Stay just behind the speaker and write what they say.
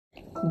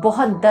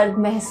बहुत दर्द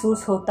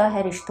महसूस होता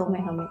है रिश्तों में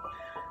हमें।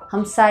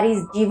 हम सारी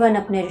जीवन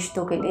अपने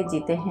रिश्तों के लिए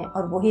जीते हैं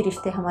और वही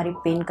रिश्ते हमारी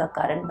पेन का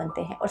कारण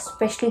बनते हैं, और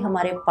स्पेशली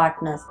हमारे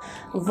partners.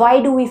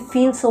 Why do we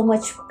feel so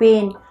much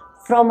pain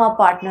from our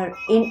partner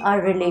in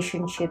our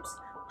relationships?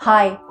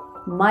 Hi,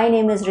 my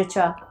name is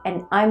Richa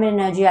and I'm an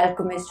energy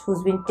alchemist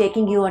who's been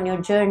taking you on your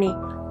journey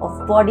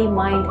of body,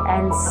 mind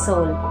and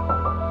soul.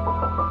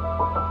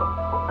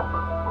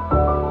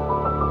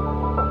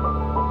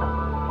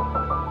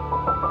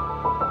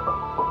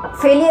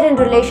 Failure in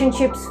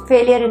relationships,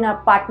 failure in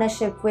our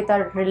partnership with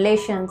our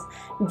relations,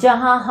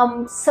 जहाँ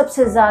हम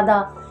सबसे ज़्यादा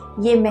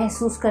ये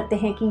महसूस करते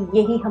हैं कि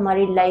यही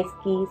हमारी लाइफ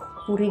की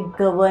पूरी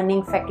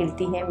गवर्निंग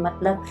फैकल्टी है।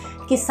 मतलब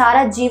कि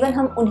सारा जीवन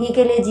हम उन्हीं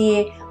के लिए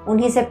जिए,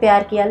 उन्हीं से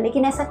प्यार किया,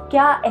 लेकिन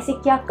ऐसी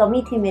क्या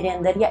कमी थी मेरे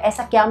अंदर, या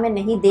ऐसा क्या मैं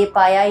नहीं दे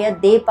पाया या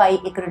दे पाई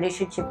एक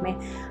रिलेशनशिप में।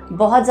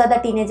 बहुत ज़्यादा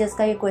टीनेजर्स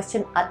का ये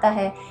क्वेश्चन आता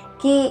है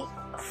कि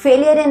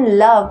failure in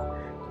love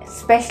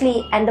specially,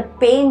 and the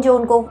pen जो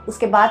उनको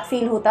उसके बाद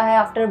फील होता है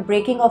after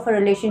breaking of a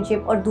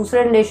relationship और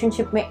दूसरे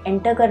रिलेशनशिप में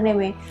एंटर करने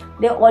में,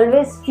 they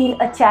always feel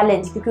a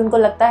challenge, क्योंकि उनको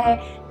लगता है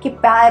कि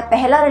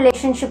पहला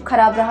रिलेशनशिप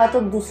खराब रहा तो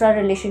दूसरा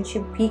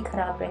रिलेशनशिप भी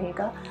खराब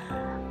रहेगा।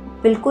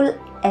 बिल्कुल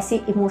ऐसी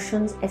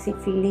इमोशंस, ऐसी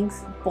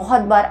फीलिंग्स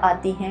बहुत बार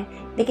आती हैं,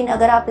 लेकिन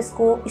अगर आप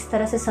इसको इस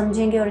तरह से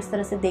समझेंगे और इस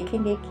तरह से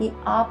देखेंगे कि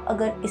आप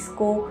अगर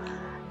इसको,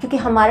 क्योंकि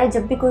हमारे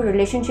जब भी कोई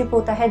रिलेशनशिप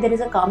होता है देयर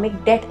इज़ अ कार्मिक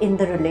डेट इन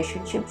द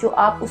रिलेशनशिप, जो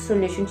आप उस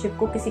रिलेशनशिप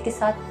को किसी के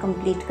साथ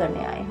कंप्लीट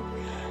करने आए हैं।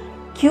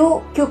 क्यों?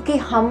 क्योंकि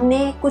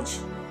हमने कुछ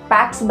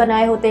पैक्ट्स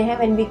बनाए होते हैं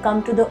when we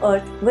come to the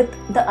earth with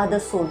the other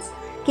souls,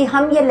 कि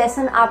हम ये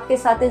लेसन आपके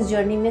साथ इस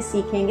जर्नी में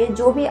सीखेंगे।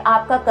 जो भी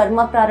आपका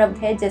कर्मा प्रारब्ध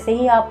है, जैसे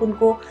ही आप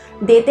उनको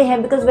देते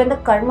हैं, because when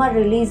the karma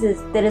releases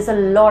there is a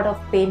lot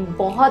of pain.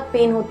 बहुत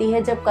पेन होती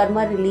है जब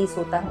कर्मा रिलीज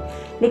होता है,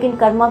 लेकिन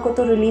कर्मा को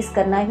तो रिलीज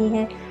करना ही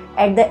है।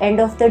 At the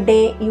end of the day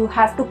you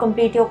have to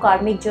complete your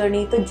karmic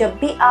journey. तो जब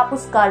भी आप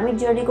उस कार्मिक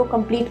जर्नी को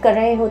कंप्लीट कर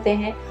रहे होते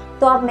हैं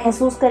तो आप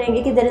महसूस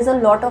करेंगे कि there is a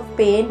lot of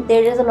pain,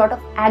 there is a lot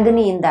of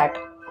agony in that,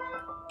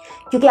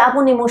 क्योंकि आप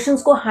उन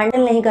इमोशंस को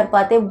हैंडल नहीं कर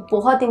पाते।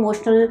 बहुत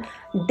इमोशनल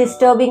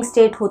डिस्टर्बिंग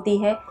स्टेट होती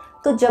है।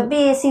 तो जब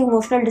भी ऐसी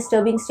इमोशनल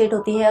डिस्टर्बिंग स्टेट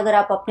होती है, अगर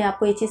आप अपने आप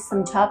को ये चीज़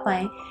समझा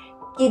पाएँ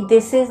कि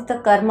this is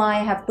the karma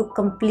I have to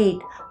complete,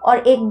 और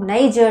एक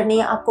नई जर्नी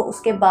आपको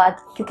उसके बाद,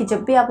 क्योंकि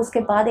जब भी आप उसके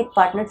बाद एक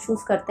पार्टनर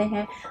चूज़ करते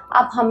हैं,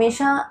 आप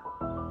हमेशा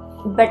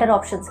बेटर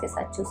ऑप्शंस के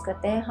साथ चूज़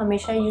करते हैं,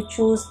 हमेशा you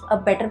choose a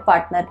better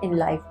partner in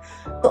life.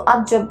 तो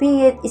आप जब भी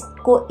ये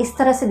इसको इस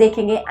तरह से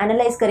देखेंगे,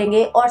 एनालाइज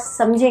करेंगे और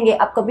समझेंगे,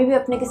 आप कभी भी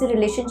अपने किसी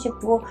रिलेशनशिप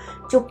को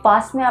जो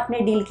पास्ट में आपने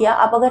डील किया,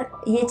 आप अगर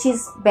ये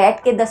चीज़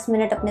बैठ के 10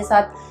 मिनट अपने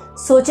साथ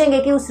सोचेंगे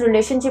कि उस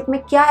रिलेशनशिप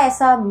में क्या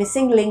ऐसा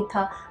मिसिंग लिंक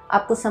था,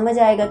 आपको समझ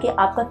आएगा कि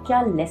आपका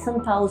क्या लेसन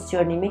था उस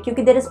जर्नी में।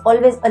 क्योंकि there is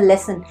always a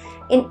lesson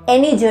in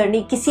any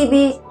journey. किसी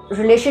भी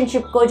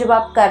रिलेशनशिप को जब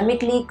आप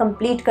कार्मिकली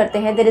कंप्लीट करते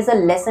हैं, देयर इज़ अ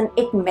लेसन,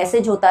 एक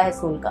मैसेज होता है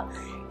सोल का।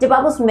 जब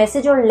आप उस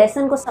मैसेज और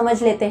लेसन को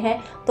समझ लेते हैं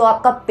तो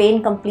आपका पेन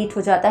कंप्लीट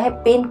हो जाता है,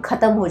 पेन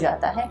ख़त्म हो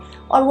जाता है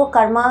और वो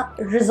कर्मा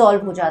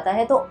रिजॉल्व हो जाता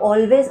है। तो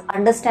ऑलवेज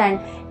अंडरस्टैंड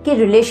कि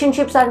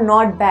relationships are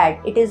not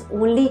bad, it is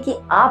only कि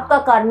आपका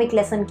कार्मिक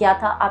लेसन क्या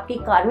था, आपकी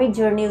कार्मिक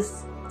जर्नी उस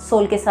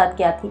सोल के साथ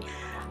क्या थी।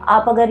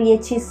 आप अगर ये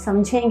चीज़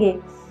समझेंगे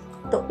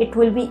तो it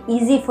will be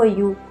easy for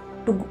you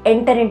to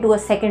enter into a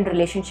second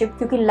relationship,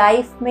 क्योंकि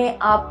लाइफ में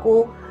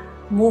आपको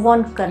मूव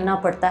ऑन करना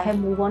पड़ता है,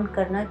 मूव ऑन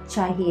करना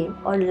चाहिए,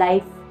 और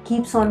लाइफ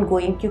कीप्स ऑन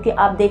गोइंग। क्योंकि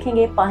आप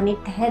देखेंगे पानी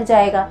ठहर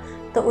जाएगा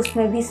तो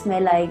उसमें भी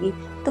स्मेल आएगी।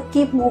 तो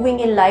कीप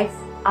मूविंग इन लाइफ।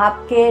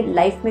 आपके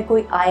लाइफ में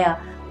कोई आया,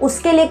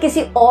 उसके लिए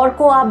किसी और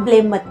को आप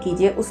ब्लेम मत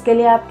कीजिए, उसके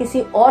लिए आप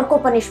किसी और को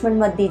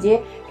पनिशमेंट मत दीजिए।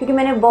 क्योंकि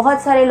मैंने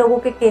बहुत सारे लोगों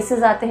के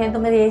केसेस आते हैं तो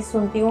मैं यही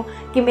सुनती हूँ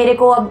कि मेरे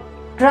को अब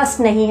ट्रस्ट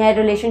नहीं है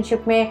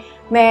रिलेशनशिप में,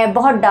 मैं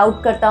बहुत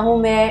डाउट करता हूँ,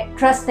 मैं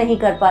ट्रस्ट नहीं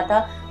कर पाता।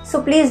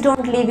 सो please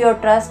don't leave your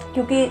trust,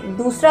 क्योंकि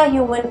दूसरा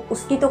ह्यूमन,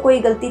 उसकी तो कोई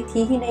गलती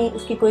थी ही नहीं,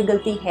 उसकी कोई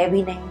गलती है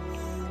भी नहीं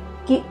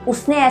कि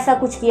उसने ऐसा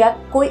कुछ किया।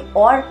 कोई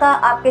और का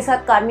आपके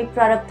साथ कार्मिक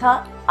प्रारब्ध था,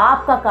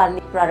 आपका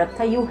कार्मिक प्रारब्ध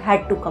था, यू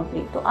हैड टू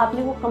कंप्लीट, तो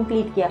आपने वो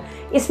कंप्लीट किया।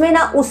 इसमें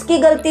ना उसकी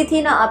गलती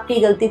थी ना आपकी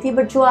गलती थी,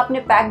 बट जो आपने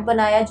पैक्ट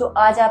बनाया जो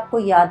आज आपको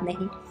याद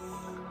नहीं,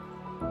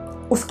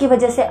 उसकी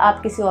वजह से आप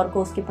किसी और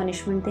को उसकी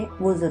पनिशमेंट दें,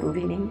 वो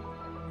ज़रूरी नहीं।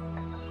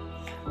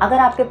 अगर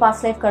आपके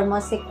पास्ट लाइफ कर्मा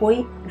से कोई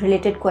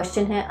रिलेटेड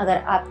क्वेश्चन है, अगर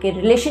आपके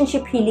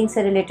रिलेशनशिप हीलिंग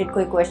से रिलेटेड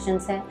कोई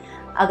क्वेश्चंस हैं,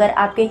 अगर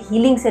आपके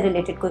हीलिंग से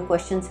रिलेटेड कोई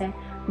क्वेश्चंस हैं,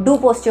 do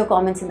post your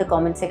comments in the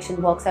comment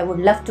section box. I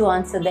would love to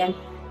answer them.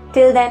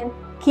 Till then,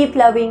 keep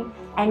loving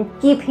and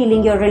keep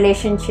healing your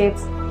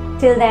relationships.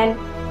 Till then,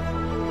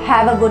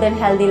 have a good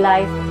and healthy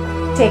life.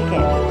 Take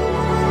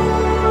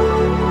care.